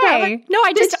today. Like that no,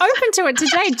 I just opened to it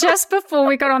today just before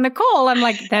we got on the call. I'm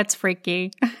like, that's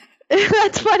freaky.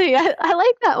 That's funny. I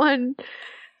like that one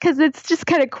because it's just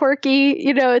kind of quirky.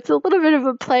 It's a little bit of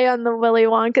a play on the Willy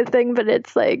Wonka thing, but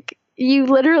it's like you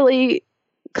literally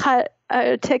cut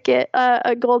a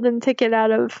golden ticket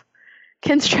out of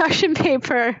construction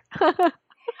paper.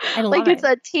 I love it's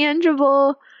a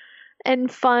tangible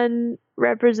and fun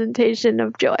representation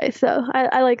of joy. So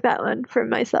I like that one for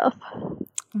myself.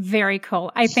 Very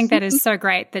cool. I think that is so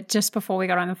great that just before we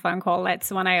got on the phone call, that's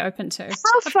the one I opened to.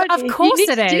 How funny. Of course you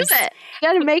need it to is. Do it. You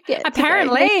got to make it.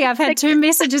 Apparently, I've had 2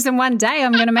 messages in one day.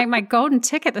 I'm going to make my golden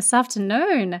ticket this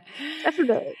afternoon.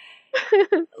 Definitely.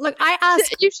 Look, I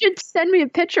asked. You should send me a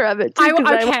picture of it too, I want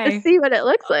to see what it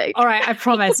looks like. All right, I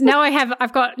promise. Now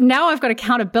I've got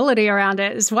accountability around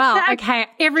it as well. Okay,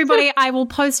 everybody, I will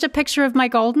post a picture of my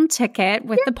golden ticket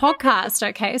with the podcast.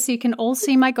 Okay, so you can all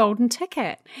see my golden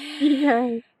ticket.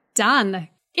 Yeah. Done.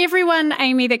 Everyone,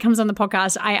 Amy, that comes on the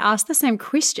podcast, I ask the same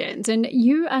questions, and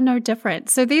you are no different.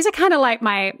 So these are kind of like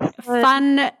my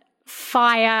fun,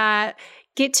 fire,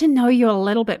 get to know you a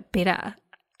little bit better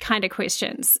kind of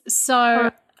questions. So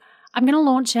I'm going to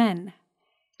launch in.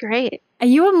 Great. Are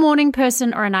you a morning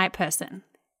person or a night person?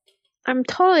 I'm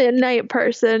totally a night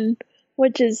person,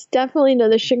 which is definitely to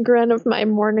the chagrin of my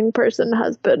morning person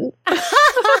husband.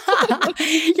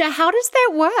 Yeah, how does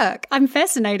that work? I'm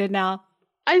fascinated now.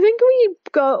 I think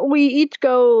we each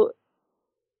go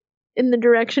in the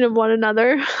direction of one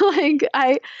another. Like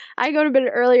I go to bed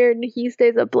earlier and he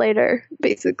stays up later,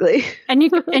 basically. And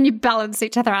you balance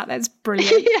each other out. That's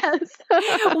brilliant. Yes.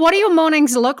 What do your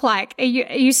mornings look like? Are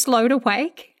you slow to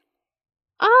wake?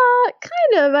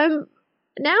 Kind of.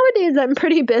 Nowadays I'm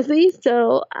pretty busy,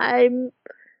 so I'm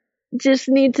just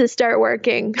need to start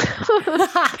working.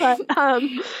 But,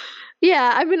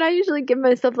 yeah, I mean, I usually give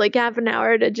myself like half an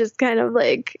hour to just kind of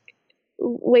like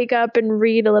wake up and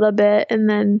read a little bit and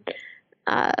then,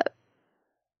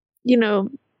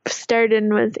 start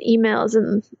in with emails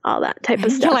and all that type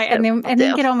of stuff. And then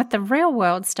get on with the real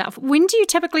world stuff. When do you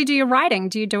typically do your writing?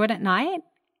 Do you do it at night?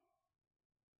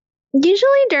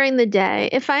 Usually during the day.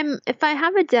 If I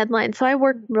have a deadline, so I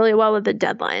work really well with a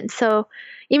deadline. So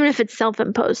even if it's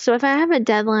self-imposed. So if I have a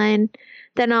deadline,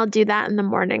 then I'll do that in the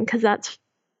morning, because that's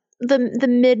the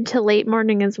mid to late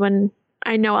morning is when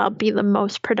I know I'll be the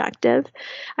most productive.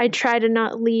 I try to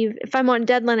not leave, if I'm on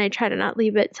deadline, I try to not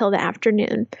leave it till the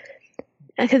afternoon,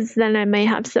 because then I may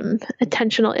have some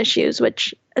attentional issues,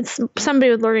 which it's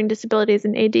somebody with learning disabilities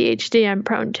and ADHD I'm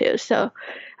prone to. So I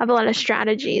have a lot of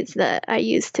strategies that I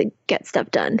use to get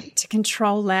stuff done. To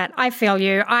control that. I feel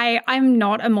you. I'm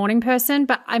not a morning person,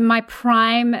 but my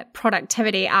prime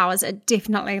productivity hours are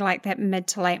definitely like that mid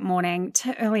to late morning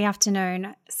to early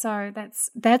afternoon. So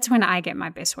that's when I get my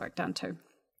best work done too.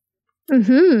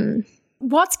 Mm-hmm.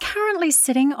 What's currently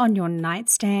sitting on your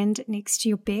nightstand next to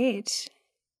your bed?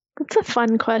 That's a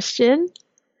fun question.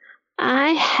 I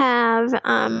have,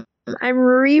 I'm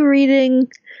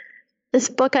rereading this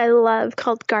book I love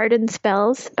called Garden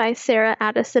Spells by Sarah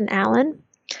Addison Allen.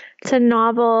 It's a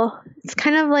novel. It's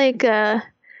kind of like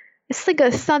it's like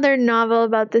a Southern novel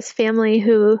about this family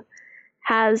who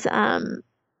has kind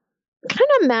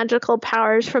of magical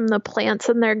powers from the plants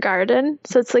in their garden.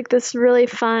 So it's like this really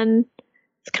fun,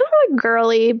 it's kind of a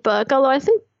girly book, although I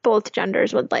think both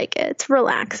genders would like it. It's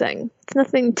relaxing. It's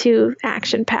nothing too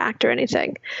action-packed or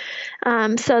anything.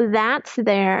 So that's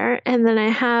there. And then I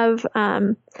have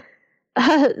a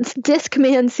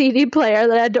Discman CD player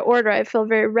that I had to order. I feel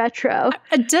very retro.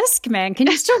 A Discman? Can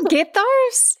you still get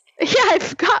those? Yeah,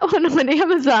 I've got one on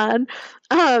Amazon.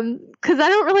 Because I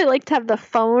don't really like to have the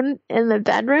phone in the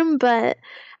bedroom, but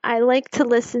I like to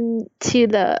listen to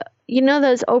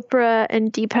those Oprah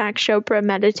and Deepak Chopra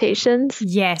meditations?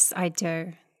 Yes, I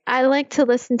do. I like to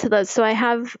listen to those. So I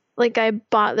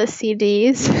bought the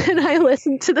CDs and I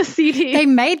listened to the CDs. They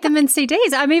made them in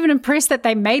CDs. I'm even impressed that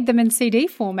they made them in CD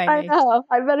format. I know.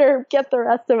 I better get the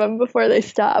rest of them before they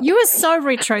stop. You are so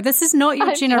retro. This is not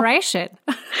your generation.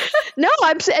 No,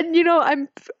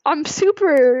 I'm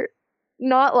super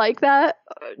not like that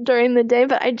during the day,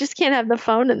 but I just can't have the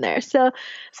phone in there. So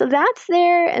that's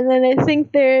there. And then I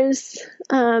think there's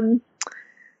some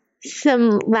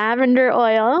lavender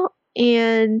oil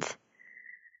and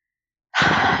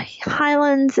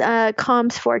Highlands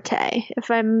Calms Forte. If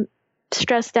I'm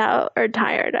stressed out or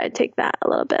tired, I take that a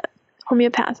little bit.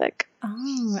 Homeopathic.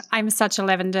 Oh, I'm such a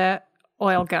lavender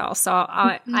oil girl. So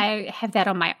I have that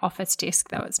on my office desk,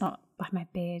 though it's not by my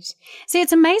bed. See,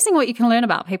 it's amazing what you can learn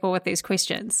about people with these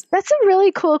questions. That's a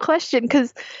really cool question,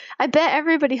 because I bet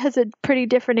everybody has a pretty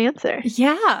different answer.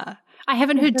 Yeah. I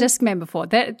haven't heard Discman before.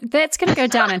 That's going to go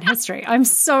down in history. I'm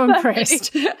so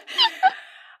impressed.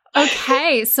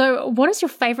 Okay, so what is your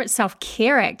favorite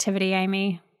self-care activity,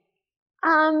 Amy?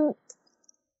 I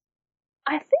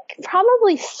think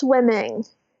probably swimming,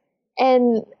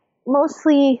 and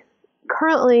mostly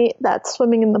currently that's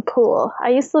swimming in the pool. I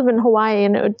used to live in Hawaii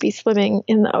and it would be swimming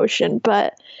in the ocean,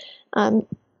 but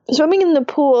swimming in the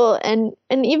pool, and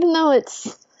even though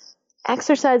it's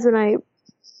exercise when I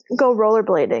go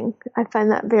rollerblading, I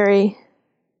find that very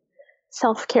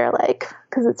self-care like,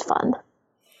 because it's fun.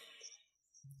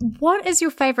 What is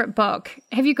your favorite book?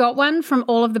 Have you got one from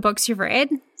all of the books you've read?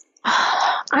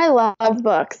 I love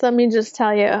books. Let me just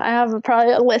tell you, I have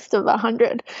probably a list of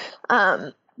 100.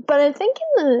 But I think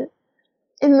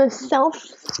in the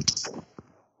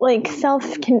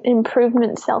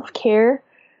self-improvement, self-care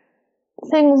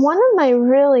thing, one of my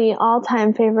really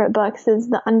all-time favorite books is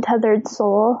The Untethered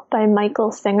Soul by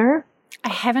Michael Singer. I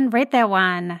haven't read that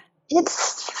one.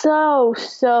 It's so,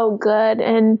 so good,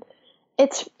 and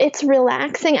it's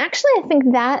relaxing. Actually, I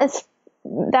think that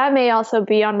may also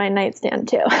be on my nightstand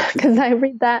too, because I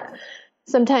read that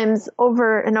sometimes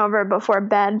over and over before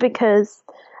bed, because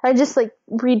I just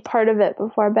read part of it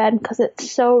before bed because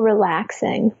it's so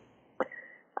relaxing.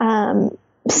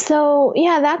 So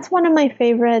yeah, that's one of my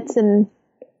favorites, and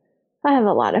I have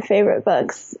a lot of favorite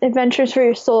books. Adventures for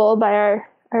Your Soul by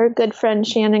our good friend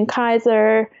Shannon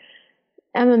Kaiser.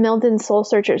 Emma Milden's Soul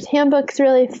Searcher's Handbook's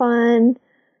really fun.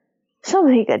 So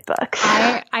many good books.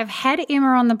 I've had Emma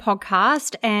on the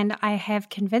podcast, and I have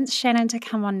convinced Shannon to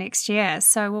come on next year.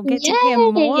 So we'll get to hear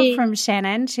more from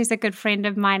Shannon. She's a good friend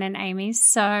of mine and Amy's.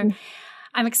 So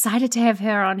I'm excited to have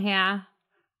her on here.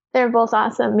 They're both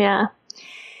awesome, yeah.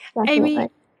 Definitely. Amy,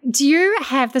 do you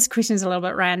have, this question is a little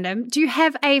bit random, do you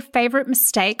have a favorite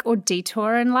mistake or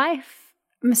detour in life?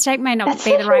 Mistake may not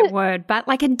be the right word, but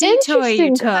like a detour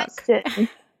you took.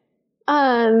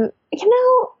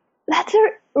 That's a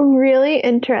really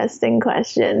interesting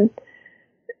question.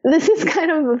 This is kind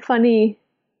of a funny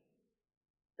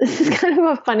this is kind of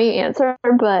a funny answer,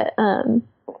 but I'll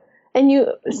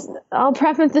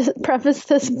preface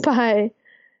this by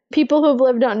people who've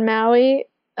lived on Maui.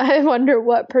 I wonder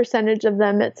what percentage of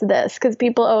them it's this, because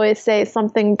people always say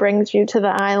something brings you to the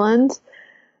island.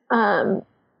 I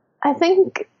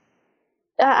think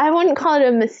I wouldn't call it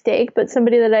a mistake, but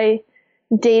somebody that I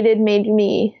dated made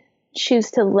me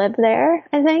choose to live there,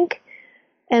 I think.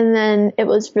 And then it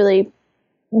was really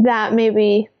that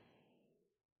maybe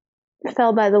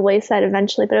fell by the wayside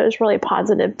eventually, but it was really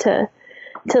positive to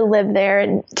live there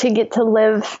and to get to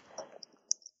live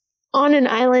on an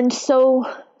island so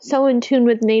in tune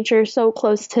with nature, so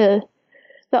close to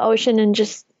the ocean, and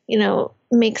just,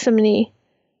 make so many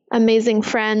amazing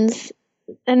friends.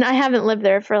 And I haven't lived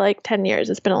there for like 10 years.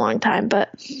 It's been a long time, but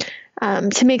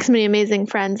to make so many amazing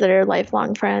friends that are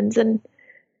lifelong friends and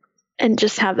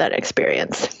just have that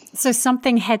experience. So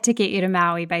something had to get you to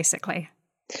Maui, basically.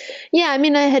 Yeah, I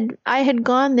mean, I had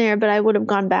gone there, but I would have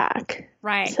gone back.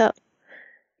 Right. So,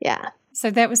 yeah. So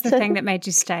that was the thing that made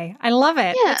you stay. I love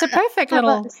it. Yeah, it's a perfect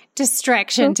little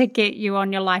distraction to get you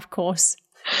on your life course.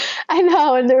 I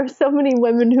know, and there are so many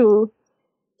women who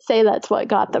say that's what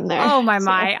got them there. Oh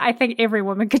my! I think every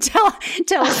woman could tell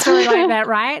a story like that,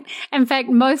 right? In fact,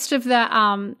 most of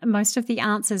the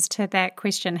answers to that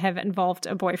question have involved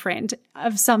a boyfriend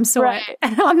of some sort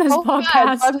on this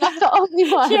podcast. Good. I'm not the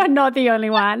only one. You're not the only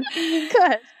one.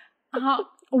 Good.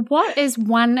 What is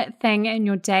one thing in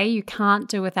your day you can't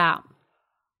do without?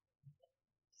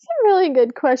 It's a really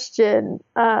good question.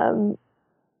 Not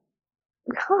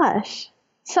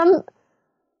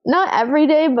every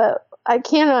day, but I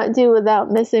cannot do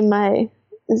without missing my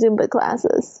Zumba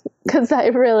classes, because I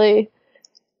really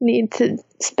need to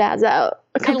spaz out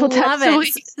a couple times a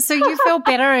week. So you feel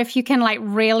better if you can like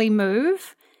really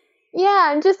move?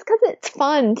 Yeah, and just because it's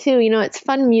fun too. It's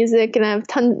fun music, and I have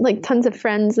tons of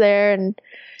friends there, and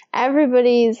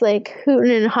everybody's like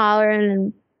hooting and hollering,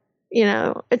 and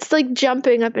it's like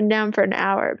jumping up and down for an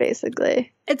hour,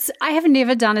 basically. I have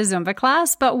never done a Zumba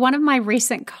class, but one of my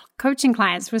recent coaching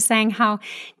clients was saying how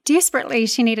desperately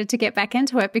she needed to get back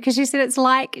into it, because she said it's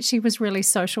like she was a really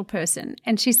social person.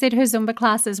 And she said her Zumba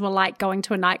classes were like going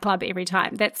to a nightclub every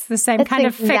time. That's the same kind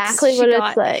of fix exactly what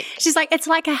it's like. She's like, it's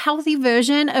like a healthy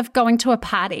version of going to a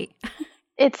party.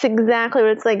 It's exactly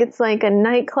what it's like. It's like a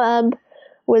nightclub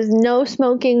with no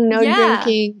smoking, no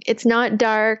drinking. It's not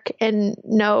dark, and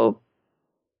no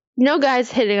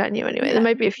guys hitting on you anyway. There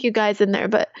might be a few guys in there,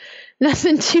 but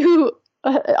nothing too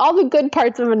all the good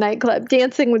parts of a nightclub,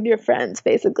 dancing with your friends,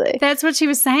 basically. That's what she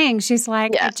was saying. She's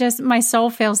like, my soul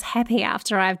feels happy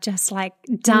after I've just like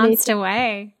danced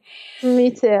away.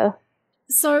 Me too.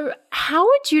 So how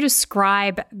would you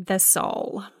describe the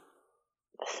soul?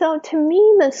 So to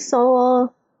me, the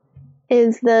soul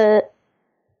is the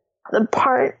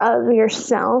part of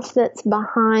yourself that's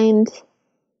behind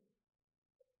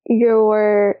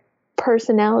your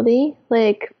personality.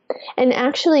 And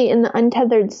actually in The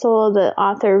Untethered Soul, the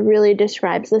author really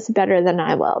describes this better than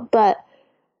I will. But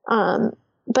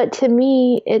to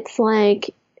me, it's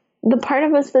like the part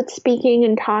of us that's speaking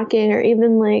and talking, or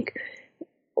even like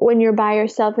when you're by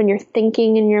yourself and you're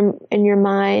thinking in your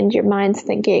mind's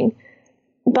thinking.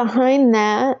 Behind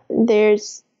that,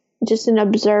 there's just an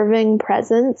observing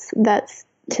presence that's,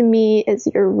 to me, is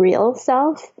your real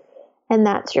self, and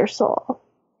that's your soul.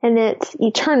 And it's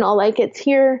eternal, like it's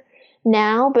here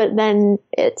now, but then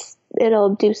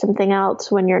it'll do something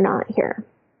else when you're not here.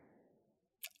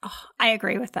 Oh, I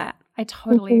agree with that. I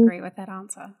totally agree with that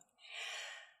answer.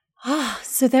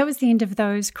 So that was the end of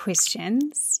those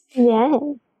questions. Yeah.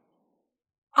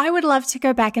 I would love to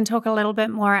go back and talk a little bit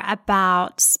more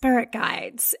about spirit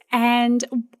guides. And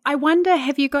I wonder,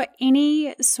 have you got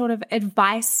any sort of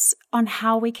advice on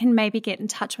how we can maybe get in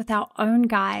touch with our own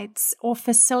guides or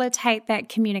facilitate that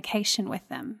communication with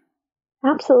them?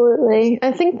 Absolutely.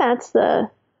 I think that's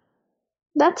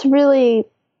really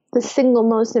the single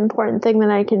most important thing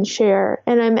that I can share.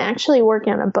 And I'm actually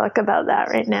working on a book about that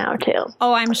right now too.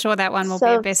 Oh, I'm sure that one will be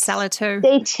a bestseller too.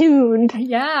 Stay tuned.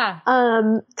 Yeah.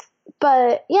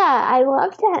 But yeah, I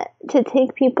love to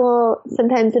take people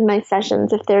sometimes in my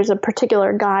sessions, if there's a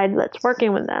particular guide that's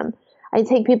working with them, I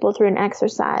take people through an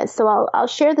exercise. So I'll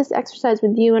share this exercise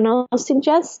with you, and I'll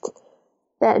suggest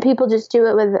that people just do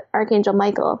it with Archangel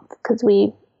Michael, because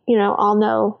we, all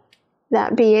know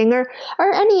that being, or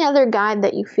any other guide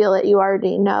that you feel that you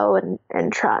already know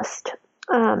and trust.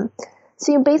 So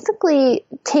you basically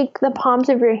take the palms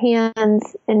of your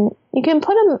hands, and you can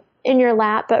put them in your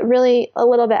lap, but really a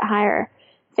little bit higher,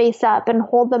 face up, and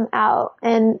hold them out.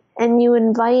 And you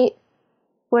invite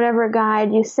whatever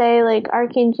guide you say, like,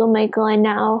 Archangel Michael, I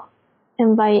now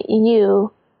invite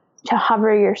you to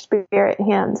hover your spirit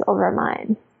hands over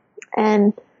mine.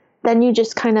 And then you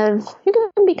just you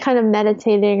can be kind of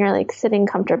meditating or like sitting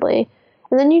comfortably.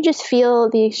 And then you just feel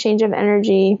the exchange of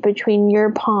energy between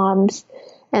your palms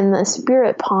and the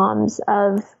spirit palms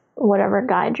of whatever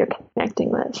guide you're connecting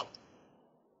with.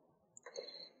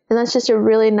 And that's just a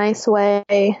really nice way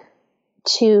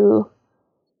to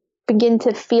begin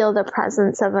to feel the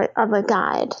presence of a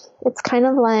guide. It's kind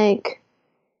of like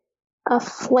a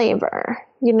flavor.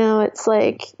 It's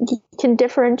like you can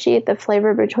differentiate the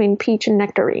flavor between peach and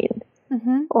nectarine,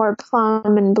 or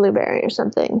plum and blueberry or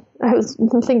something. I was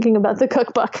thinking about the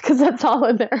cookbook because that's all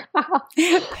in there.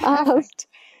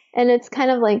 And it's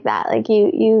kind of like that. Like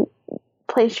you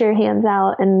place your hands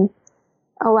out and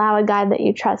allow a guide that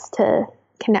you trust to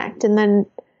connect. And then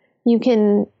you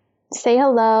can say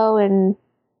hello and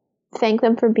thank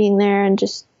them for being there and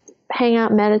just hang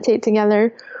out, meditate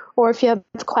together. Or if you have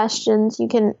questions, you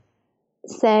can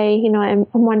say, I'm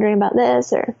wondering about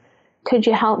this, or could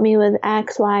you help me with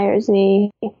X, Y, or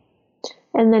Z?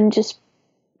 And then just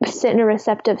sit in a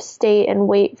receptive state and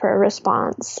wait for a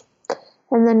response.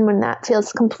 And then when that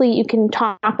feels complete, you can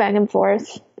talk back and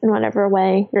forth in whatever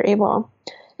way you're able.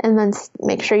 And then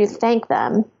make sure you thank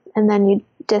them. And then you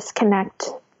disconnect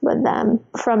with them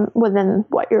from within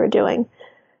what you were doing.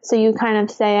 So you kind of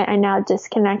say, I now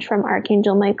disconnect from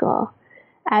Archangel Michael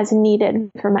as needed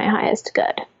for my highest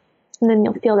good. And then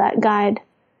you'll feel that guide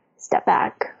step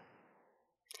back.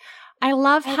 I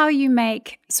love how you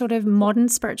make sort of modern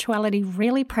spirituality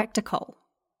really practical.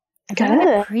 I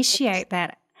really appreciate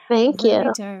that. Thank you. I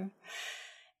really do.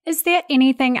 Is there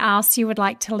anything else you would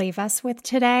like to leave us with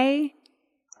today?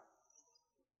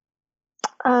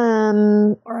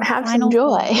 Have some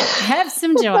joy. Have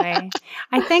some joy.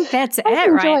 I think that's it,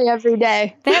 right? Joy every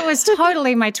day. That was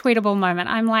totally my tweetable moment.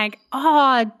 I'm like,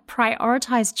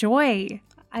 prioritize joy.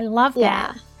 I love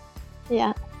that.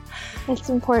 Yeah. It's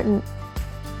important.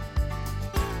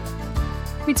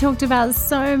 We talked about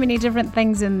so many different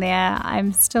things in there.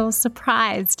 I'm still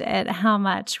surprised at how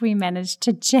much we managed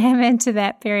to jam into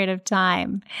that period of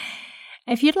time.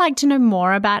 If you'd like to know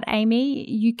more about Amy,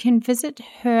 you can visit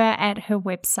her at her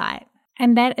website,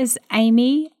 and that is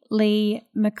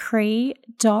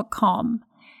amyleigh.com.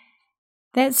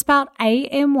 That's spelled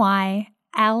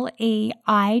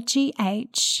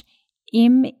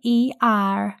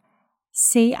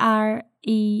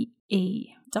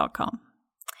AMYLEIGHMERCREE.com.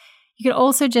 You could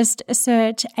also just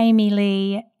search Amy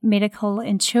Leigh Medical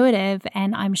Intuitive,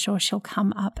 and I'm sure she'll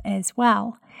come up as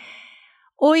well.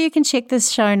 Or you can check the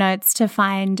show notes to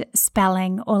find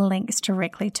spelling or links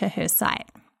directly to her site.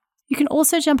 You can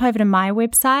also jump over to my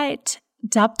website,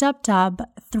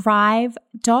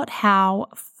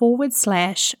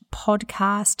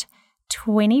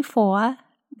 www.thrive.how/podcast24.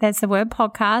 That's the word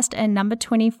podcast and number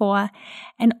 24.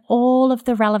 And all of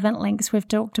the relevant links we've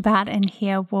talked about in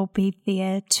here will be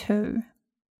there too.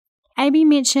 Amy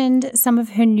mentioned some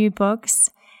of her new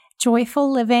books,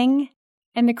 Joyful Living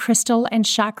and the Crystal and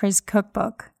Chakras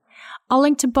Cookbook. I'll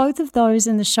link to both of those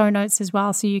in the show notes as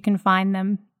well so you can find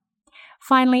them.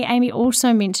 Finally, Amy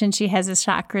also mentioned she has a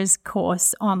chakras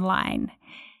course online.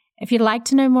 If you'd like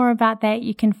to know more about that,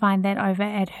 you can find that over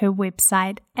at her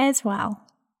website as well.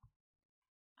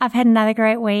 I've had another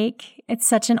great week. It's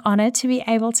such an honor to be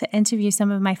able to interview some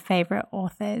of my favorite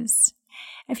authors.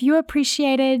 If you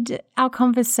appreciated our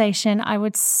conversation, I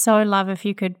would so love if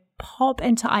you could pop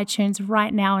into iTunes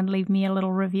right now and leave me a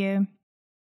little review.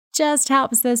 Just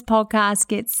helps this podcast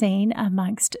get seen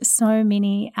amongst so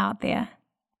many out there.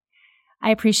 I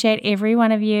appreciate every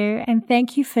one of you, and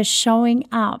thank you for showing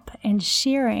up and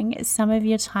sharing some of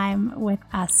your time with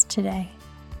us today.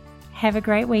 Have a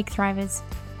great week, Thrivers.